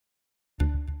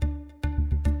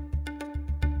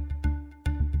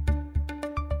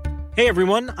Hey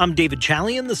everyone, I'm David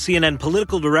Chalian, the CNN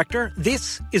political director.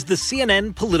 This is the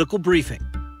CNN Political Briefing.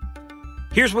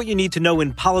 Here's what you need to know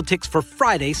in politics for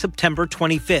Friday, September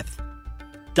 25th.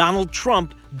 Donald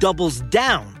Trump doubles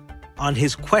down on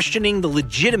his questioning the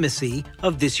legitimacy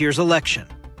of this year's election.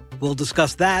 We'll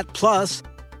discuss that, plus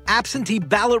absentee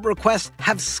ballot requests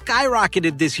have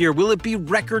skyrocketed this year. Will it be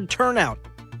record turnout?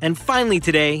 And finally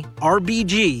today,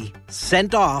 RBG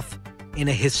sent off in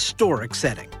a historic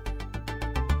setting.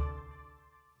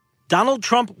 Donald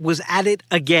Trump was at it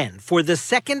again. For the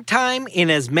second time in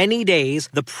as many days,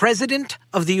 the President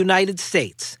of the United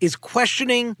States is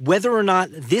questioning whether or not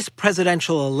this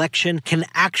presidential election can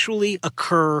actually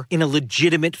occur in a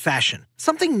legitimate fashion.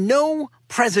 Something no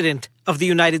president of the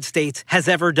United States has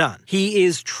ever done. He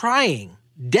is trying,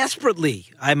 desperately,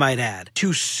 I might add,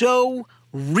 to sow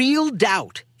real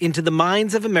doubt into the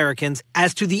minds of Americans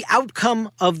as to the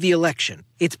outcome of the election.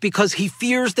 It's because he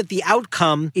fears that the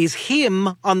outcome is him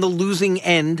on the losing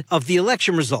end of the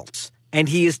election results. And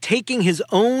he is taking his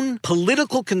own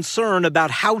political concern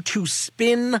about how to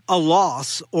spin a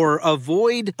loss or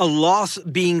avoid a loss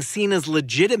being seen as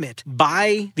legitimate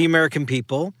by the American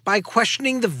people by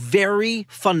questioning the very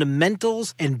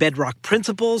fundamentals and bedrock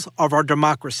principles of our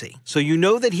democracy. So you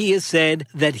know that he has said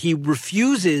that he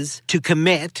refuses to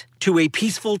commit to a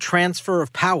peaceful transfer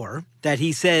of power, that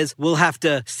he says we'll have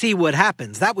to see what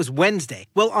happens. That was Wednesday.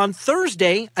 Well, on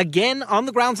Thursday, again on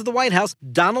the grounds of the White House,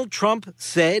 Donald Trump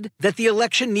said that the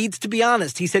election needs to be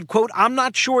honest. He said, quote, "I'm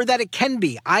not sure that it can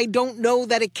be. I don't know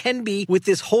that it can be with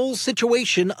this whole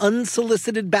situation,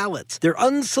 unsolicited ballots. They're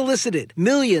unsolicited,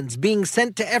 millions being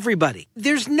sent to everybody."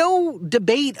 There's no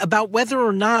debate about whether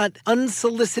or not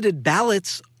unsolicited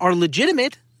ballots are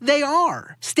legitimate. They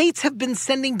are. States have been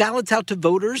sending ballots out to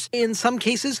voters, in some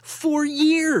cases, for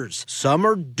years. Some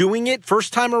are doing it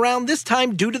first time around this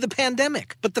time due to the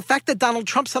pandemic. But the fact that Donald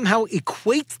Trump somehow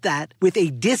equates that with a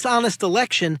dishonest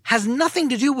election has nothing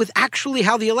to do with actually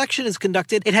how the election is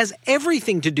conducted. It has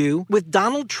everything to do with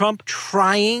Donald Trump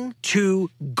trying to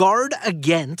guard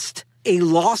against a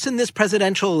loss in this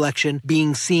presidential election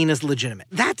being seen as legitimate.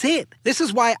 That's it. This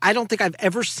is why I don't think I've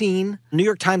ever seen New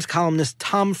York Times columnist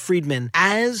Tom Friedman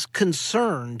as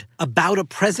concerned about a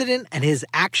president and his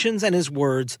actions and his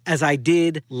words as I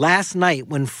did last night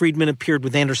when Friedman appeared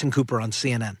with Anderson Cooper on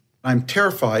CNN. I'm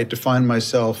terrified to find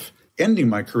myself ending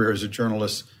my career as a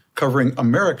journalist covering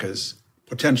America's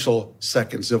potential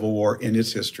second civil war in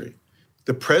its history.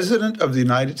 The President of the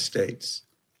United States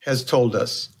has told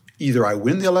us either I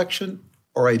win the election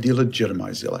or I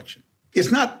delegitimize the election.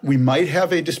 It's not we might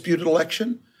have a disputed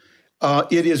election.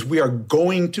 It is we are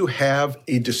going to have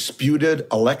a disputed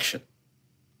election.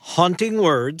 Haunting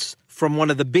words from one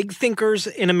of the big thinkers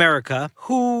in America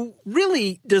who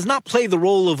really does not play the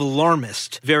role of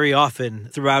alarmist very often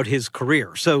throughout his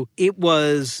career. So it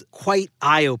was quite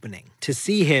eye-opening to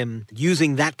see him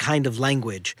using that kind of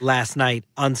language last night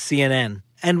on CNN.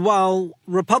 And while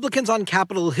Republicans on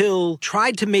Capitol Hill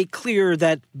tried to make clear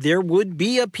that there would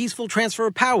be a peaceful transfer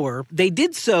of power, they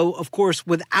did so, of course,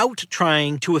 without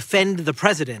trying to offend the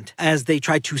president as they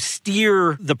tried to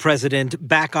steer the president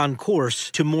back on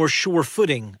course to more sure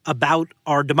footing about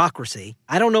our democracy.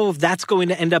 I don't know if that's going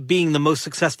to end up being the most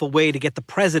successful way to get the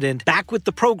president back with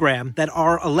the program that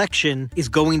our election is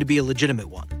going to be a legitimate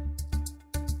one.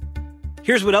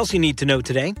 Here's what else you need to know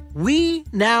today. We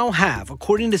now have,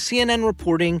 according to CNN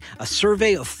reporting, a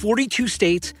survey of 42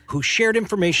 states who shared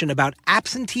information about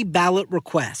absentee ballot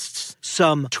requests.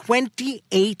 Some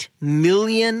 28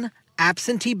 million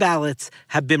absentee ballots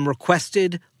have been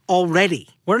requested already.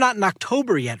 We're not in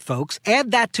October yet, folks.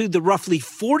 Add that to the roughly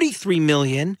 43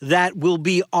 million that will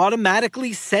be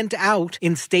automatically sent out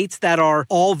in states that are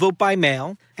all vote by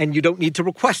mail, and you don't need to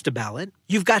request a ballot.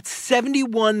 You've got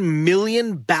 71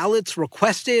 million ballots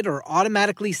requested or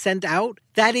automatically sent out.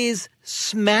 That is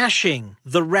smashing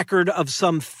the record of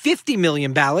some 50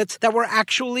 million ballots that were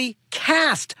actually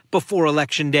cast before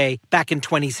Election Day back in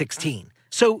 2016.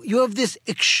 So you have this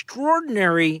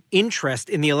extraordinary interest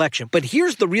in the election. But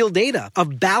here's the real data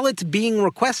of ballots being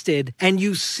requested, and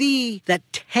you see that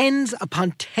tens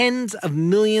upon tens of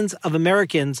millions of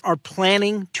Americans are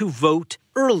planning to vote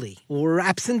early or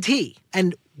absentee.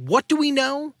 And what do we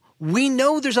know? We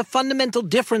know there's a fundamental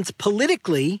difference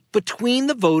politically between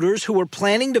the voters who are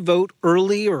planning to vote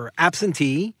early or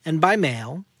absentee and by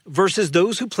mail versus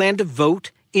those who plan to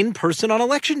vote in person on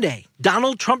Election Day.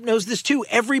 Donald Trump knows this too.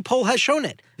 Every poll has shown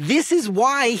it. This is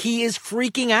why he is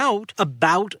freaking out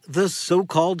about the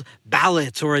so-called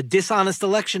ballots or a dishonest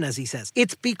election, as he says.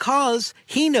 It's because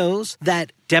he knows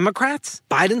that Democrats,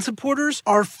 Biden supporters,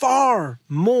 are far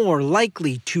more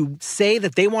likely to say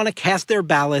that they want to cast their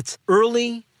ballots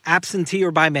early absentee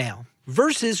or by mail,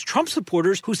 versus Trump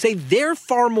supporters who say they're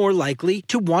far more likely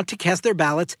to want to cast their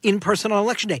ballots in person on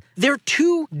Election Day. They're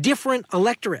two different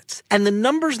electorates. And the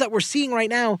numbers that we're seeing right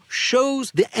now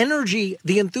shows the energy,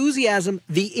 the enthusiasm,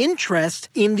 the interest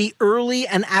in the early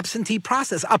and absentee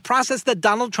process, a process that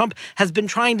Donald Trump has been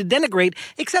trying to denigrate,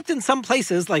 except in some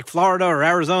places like Florida or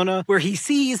Arizona, where he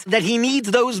sees that he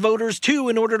needs those voters too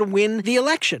in order to win the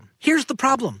election. Here's the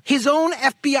problem. His own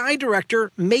FBI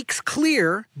director makes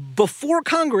clear before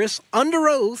Congress under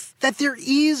oath that there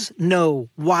is no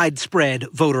widespread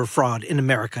voter fraud in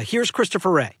America. Here's Christopher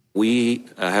Wray. We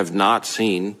have not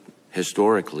seen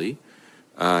historically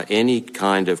any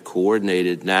kind of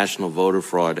coordinated national voter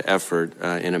fraud effort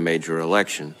in a major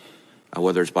election,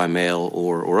 whether it's by mail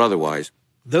or otherwise.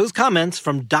 Those comments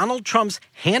from Donald Trump's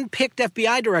hand-picked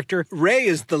FBI director. Wray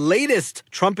is the latest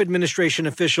Trump administration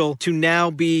official to now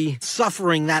be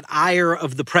suffering that ire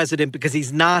of the president because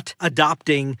he's not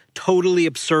adopting totally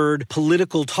absurd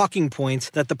political talking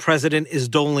points that the president is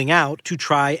doling out to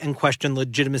try and question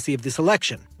legitimacy of this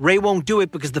election. Wray won't do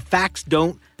it because the facts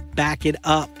don't back it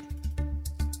up.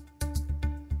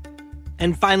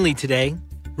 And finally today,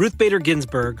 Ruth Bader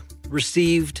Ginsburg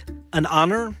received an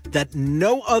honor that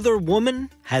no other woman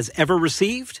has ever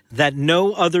received, that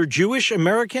no other Jewish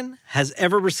American has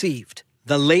ever received.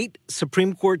 The late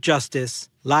Supreme Court Justice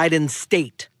lied in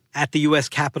state at the U.S.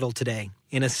 Capitol today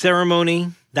in a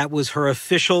ceremony that was her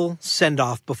official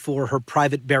send-off before her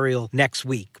private burial next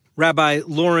week. Rabbi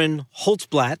Lauren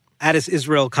Holtzblatt, Addis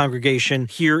Israel congregation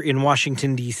here in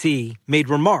Washington, D.C., made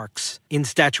remarks in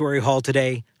Statuary Hall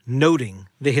today noting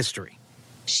the history.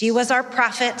 She was our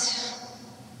prophet,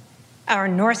 our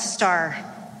North Star,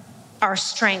 our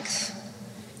strength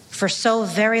for so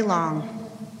very long.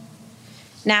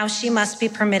 Now she must be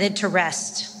permitted to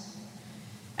rest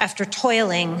after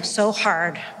toiling so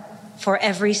hard for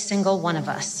every single one of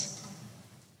us.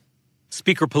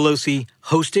 Speaker Pelosi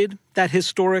hosted that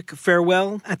historic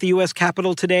farewell at the U.S.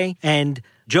 Capitol today, and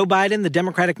Joe Biden, the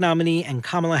Democratic nominee, and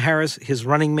Kamala Harris, his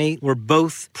running mate, were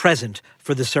both present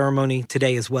for the ceremony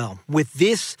today as well. With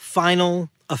this final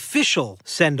official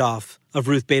send-off of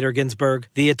Ruth Bader Ginsburg,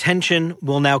 the attention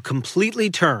will now completely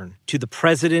turn to the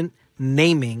president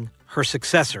naming her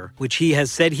successor, which he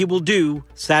has said he will do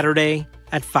Saturday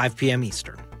at 5 p.m.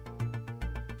 Eastern.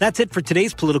 That's it for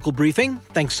today's Political Briefing.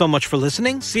 Thanks so much for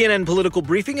listening. CNN Political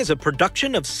Briefing is a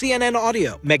production of CNN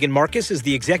Audio. Megan Marcus is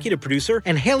the executive producer,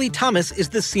 and Haley Thomas is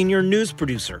the senior news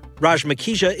producer. Raj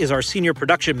Makija is our senior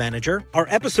production manager. Our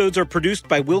episodes are produced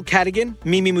by Will Cadigan,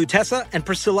 Mimi Mutessa, and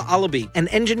Priscilla Alabi, and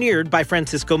engineered by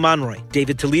Francisco Monroy.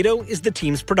 David Toledo is the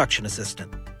team's production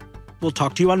assistant. We'll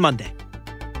talk to you on Monday.